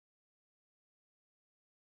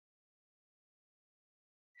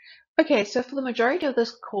Okay, so for the majority of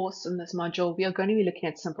this course in this module, we are going to be looking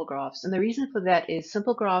at simple graphs. And the reason for that is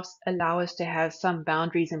simple graphs allow us to have some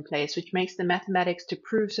boundaries in place, which makes the mathematics to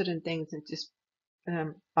prove certain things and just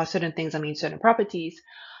by certain things, I mean certain properties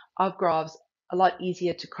of graphs a lot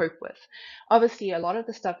easier to cope with. Obviously, a lot of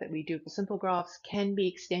the stuff that we do for simple graphs can be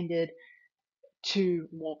extended to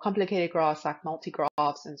more complicated graphs like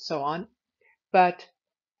multi-graphs and so on. But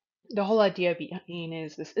the whole idea being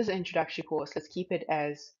is this is an introductory course. Let's keep it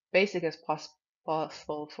as basic as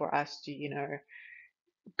possible for us to,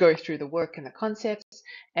 go through the work and the concepts.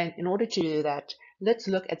 And in order to do that, let's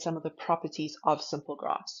look at some of the properties of simple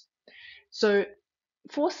graphs. So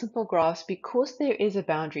for simple graphs, because there is a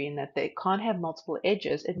boundary in that they can't have multiple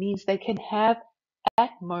edges, it means they can have at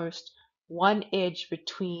most one edge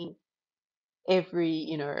between every,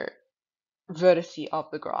 vertice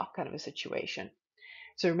of the graph kind of a situation.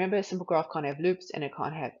 So remember, a simple graph can't have loops and it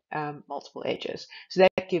can't have multiple edges. So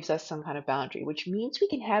that gives us some kind of boundary, which means we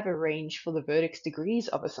can have a range for the vertex degrees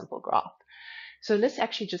of a simple graph. So let's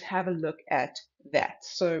actually just have a look at that.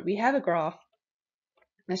 So we have a graph.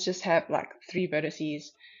 Let's just have like 3 vertices,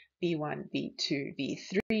 v1, v2,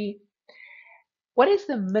 v3. What is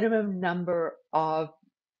the minimum number of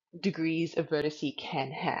degrees a vertice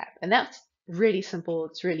can have? And that's really simple.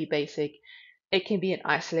 It's really basic. It can be an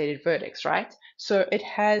isolated vertex, right? So it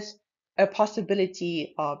has a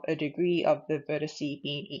possibility of a degree of the vertice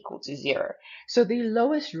being equal to 0. So the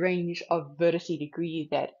lowest range of vertice degree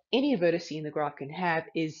that any vertice in the graph can have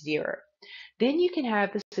is 0. Then you can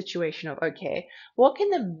have the situation of, okay, what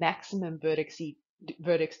can the maximum vertex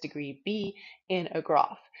degree be in a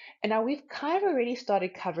graph? And now we've kind of already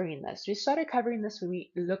started covering this. We started covering this when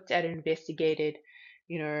we looked at and investigated,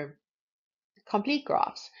 complete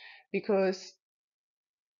graphs, because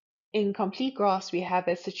in complete graphs, we have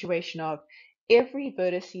a situation of every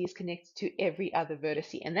vertex is connected to every other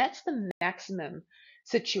vertex, and that's the maximum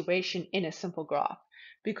situation in a simple graph.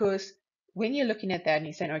 Because when you're looking at that and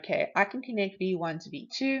you're saying, okay, I can connect V1 to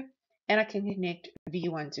V2, and I can connect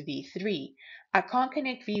V1 to V3. I can't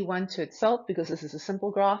connect V1 to itself because this is a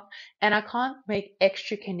simple graph, and I can't make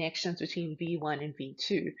extra connections between V1 and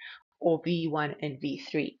V2 or V1 and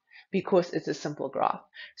V3 because it's a simple graph.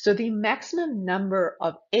 So the maximum number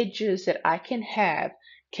of edges that I can have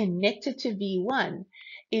connected to V1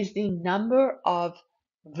 is the number of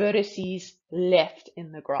vertices left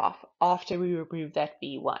in the graph after we remove that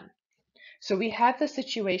V1. So we have the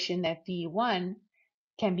situation that V1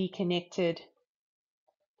 can be connected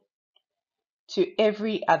to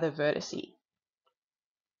every other vertice.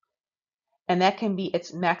 And that can be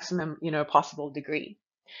its maximum, possible degree.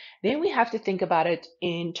 Then we have to think about it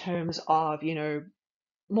in terms of,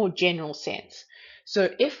 more general sense. So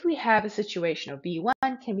if we have a situation of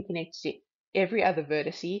V1 can be connected to every other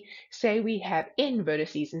vertice, say we have n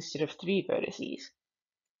vertices instead of 3 vertices,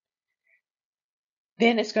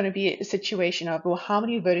 then it's going to be a situation of, well, how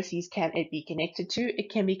many vertices can it be connected to? It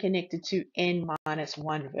can be connected to n minus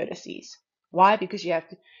 1 vertices. Why? Because you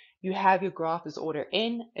have your graph as order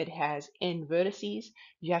n, it has n vertices.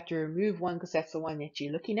 You have to remove one because that's the one that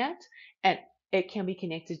you're looking at, and it can be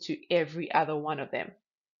connected to every other one of them.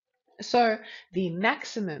 So the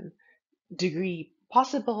maximum degree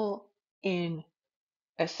possible in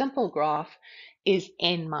a simple graph is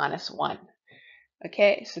n minus 1.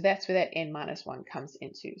 Okay, so that's where that n minus 1 comes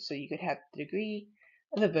into. So you could have the degree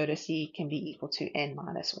of the vertice can be equal to n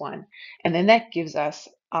minus 1. And then that gives us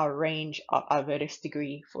our range of our vertex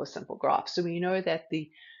degree for a simple graph. So we know that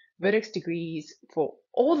the vertex degrees for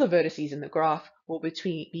all the vertices in the graph will be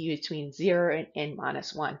between 0 and n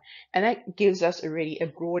minus 1. And that gives us already a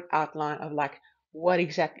broad outline of like what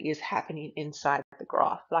exactly is happening inside the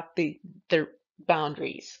graph, like the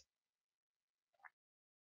boundaries.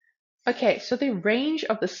 Okay, so the range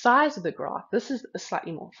of the size of the graph, this is a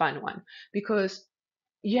slightly more fun one because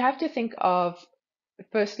you have to think of,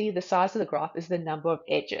 firstly, the size of the graph is the number of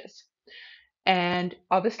edges. And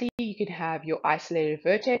obviously you can have your isolated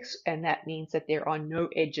vertex, and that means that there are no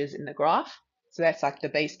edges in the graph. So that's like the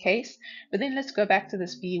base case. But then let's go back to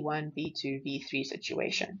this V1, V2, V3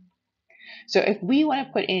 situation. So if we want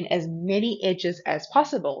to put in as many edges as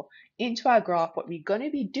possible into our graph, what we're going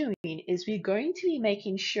to be doing is we're going to be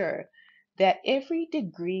making sure that every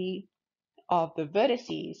degree of the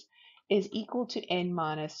vertices is equal to n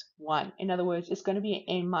minus 1. In other words, it's going to be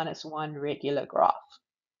an n minus 1 regular graph.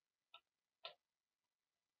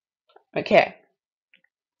 Okay.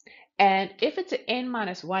 And if it's an n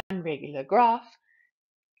minus 1 regular graph,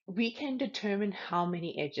 we can determine how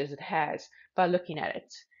many edges it has by looking at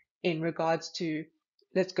it in regards to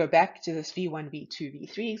let's go back to this V1, V2,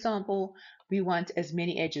 V3 example. We want as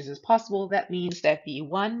many edges as possible. That means that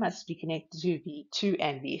V1 must be connected to V2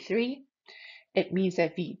 and V3. It means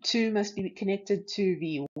that V2 must be connected to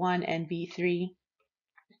V1 and V3.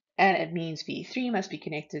 And it means V3 must be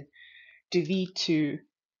connected to V2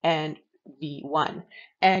 and V1.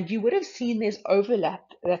 And you would have seen there's overlap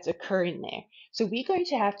that's occurring there. So we're going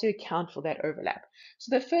to have to account for that overlap.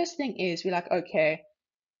 So the first thing is we're like, okay,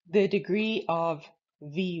 the degree of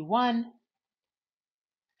V1,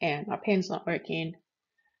 and my pen's not working.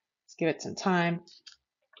 Let's give it some time.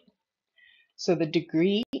 So the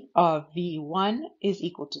degree of V1 is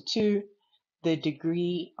equal to 2. The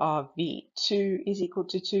degree of V2 is equal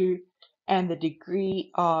to 2. And the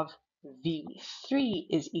degree of V3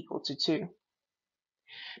 is equal to 2.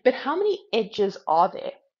 But how many edges are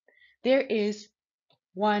there? There is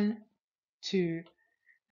 1, 2,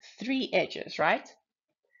 3 edges, right?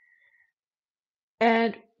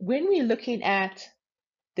 And when we're looking at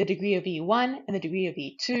the degree of V1 and the degree of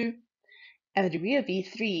V2 and the degree of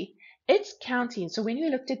V3, it's counting. So when we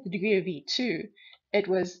looked at the degree of V2, it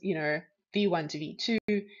was, V1 to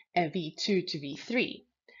V2 and V2 to V3.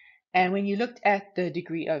 And when you looked at the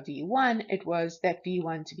degree of V1, it was that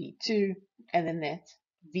V1 to V2 and then that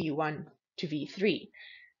V1 to V3.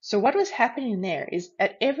 So what was happening there is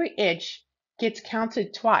at every edge gets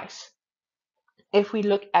counted twice if we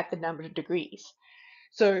look at the number of degrees.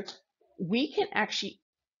 So we can actually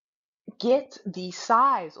get the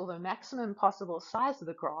size or the maximum possible size of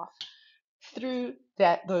the graph through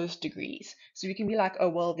those degrees. So we can be like, oh,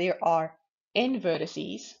 well, there are n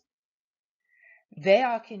vertices. They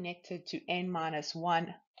are connected to n minus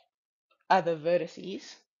 1 other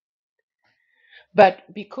vertices.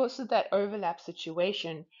 But because of that overlap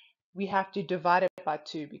situation, we have to divide it by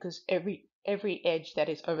 2 because every edge that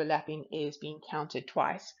is overlapping is being counted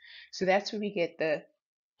twice. So that's where we get the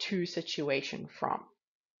 2 situation from.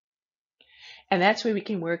 And that's where we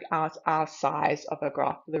can work out our size of a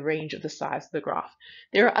graph, the range of the size of the graph.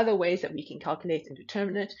 There are other ways that we can calculate and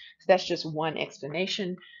determine it. So that's just one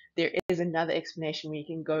explanation. There is another explanation where you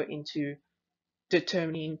can go into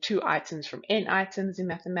determining 2 items from n items in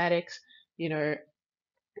mathematics,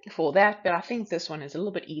 for that. But I think this one is a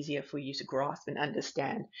little bit easier for you to grasp and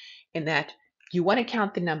understand in that you want to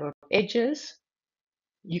count the number of edges.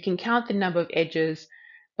 You can count the number of edges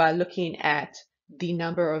by looking at the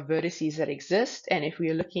number of vertices that exist. And if we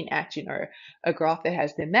are looking at, a graph that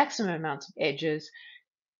has the maximum amount of edges,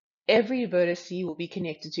 every vertice will be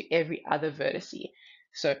connected to every other vertice.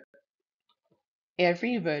 So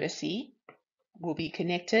every vertice will be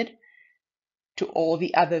connected to all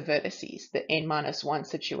the other vertices, the n minus 1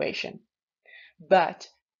 situation. But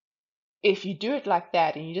if you do it like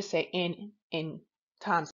that and you just say n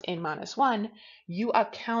times n minus 1, you are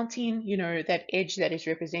counting, that edge that is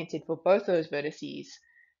represented for both those vertices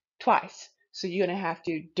twice. So you're going to have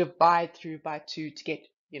to divide through by 2 to get,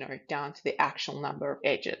 down to the actual number of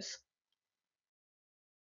edges.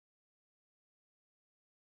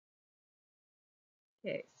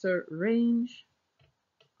 Okay, so range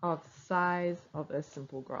of size of a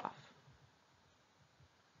simple graph.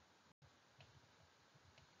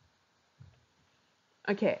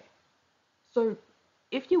 Okay, so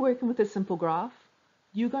if you're working with a simple graph,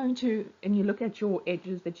 you're going to, and you look at your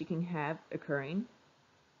edges that you can have occurring.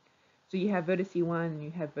 So you have vertex 1 and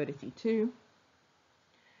you have vertex 2.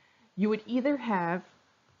 You would either have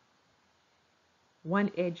one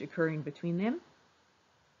edge occurring between them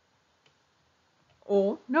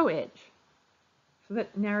or no edge. So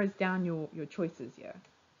that narrows down your choices here.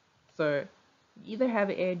 So you either have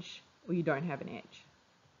an edge or you don't have an edge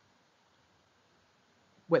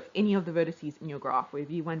with any of the vertices in your graph, where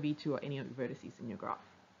V1, V2 or any of the vertices in your graph.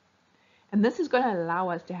 And this is going to allow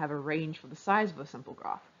us to have a range for the size of a simple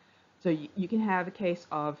graph. So you can have a case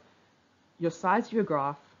of your size of your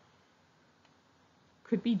graph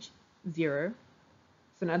could be 0.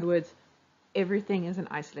 So in other words, everything is an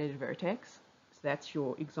isolated vertex. So that's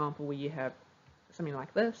your example where you have something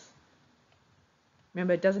like this.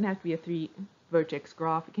 Remember, it doesn't have to be a 3-vertex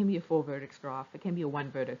graph. It can be a 4-vertex graph. It can be a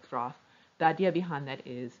 1-vertex graph. The idea behind that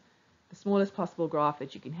is the smallest possible graph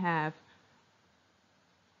that you can have,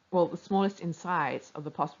 well, the smallest in size of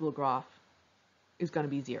the possible graph is going to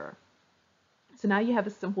be 0. So now you have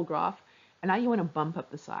a simple graph, and now you want to bump up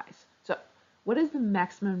the size. So what is the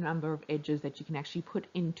maximum number of edges that you can actually put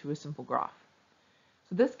into a simple graph?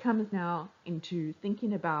 So this comes now into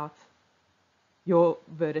thinking about your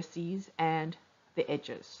vertices and the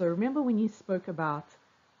edges. So remember when you spoke about,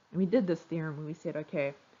 and we did this theorem when we said,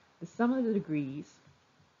 okay, the sum of the degrees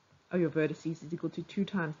of your vertices is equal to 2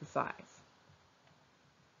 times the size.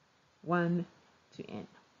 1, to n.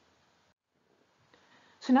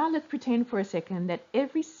 So now let's pretend for a second that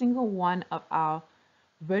every single one of our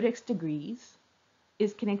vertex degrees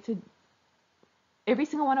is connected, every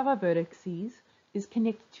single one of our vertices is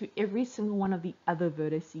connected to every single one of the other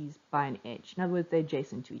vertices by an edge. In other words, they're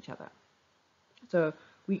adjacent to each other. So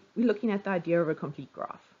we're looking at the idea of a complete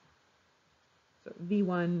graph. So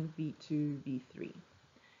V1, V2, V3.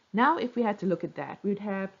 Now if we had to look at that, we would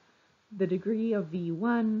have the degree of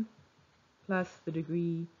V1 plus the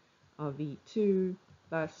degree of V2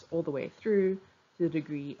 plus all the way through to the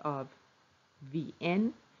degree of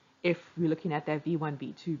Vn. If we're looking at that V1,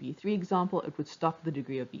 V2, V3 example, it would stop at the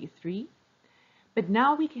degree of V3. But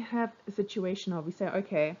now we can have a situation of we say,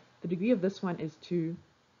 okay, the degree of this one is 2,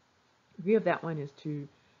 the degree of that one is 2,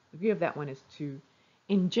 the degree of that one is 2.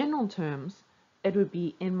 In general terms, it would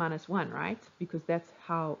be n minus 1, right? Because that's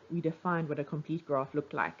how we defined what a complete graph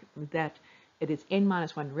looked like, that it is n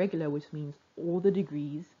minus 1 regular, which means all the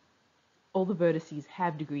degrees, all the vertices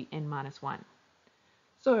have degree n minus 1.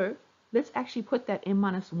 So let's actually put that n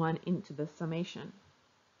minus 1 into the summation.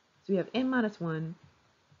 So we have n minus 1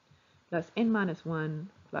 plus n minus 1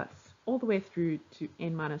 plus all the way through to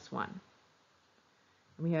n minus 1.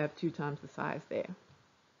 And we have 2 times the size there.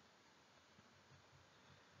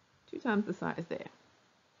 2 times the size there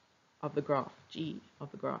of the graph G,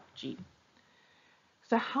 of the graph G.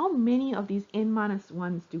 So how many of these n minus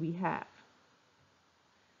 1s do we have?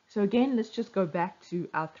 So again, let's just go back to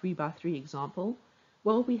our 3 by 3 example.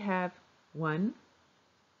 Well, we have 1,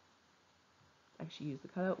 actually use the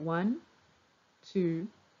color, 1, 2,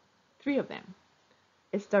 3 of them.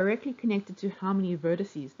 It's directly connected to how many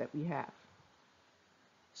vertices that we have.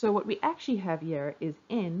 So what we actually have here is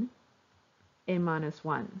n minus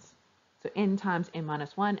 1s. So n times n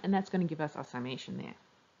minus 1, and that's going to give us our summation there.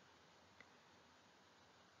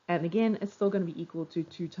 And again, it's still going to be equal to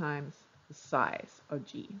 2 times the size of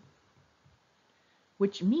G,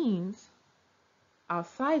 which means our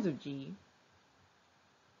size of G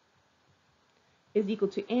is equal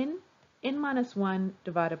to n minus 1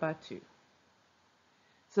 divided by 2.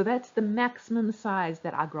 So that's the maximum size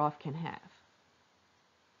that our graph can have.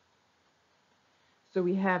 So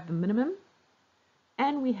we have the minimum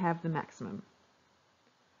and we have the maximum.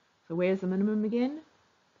 So where's the minimum again?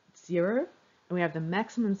 It's 0. And we have the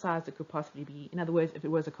maximum size that could possibly be. In other words, if it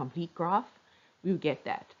was a complete graph, we would get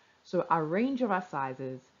that. So our range of our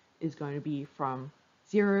sizes is going to be from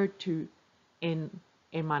 0 to n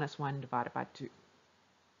minus 1 divided by 2.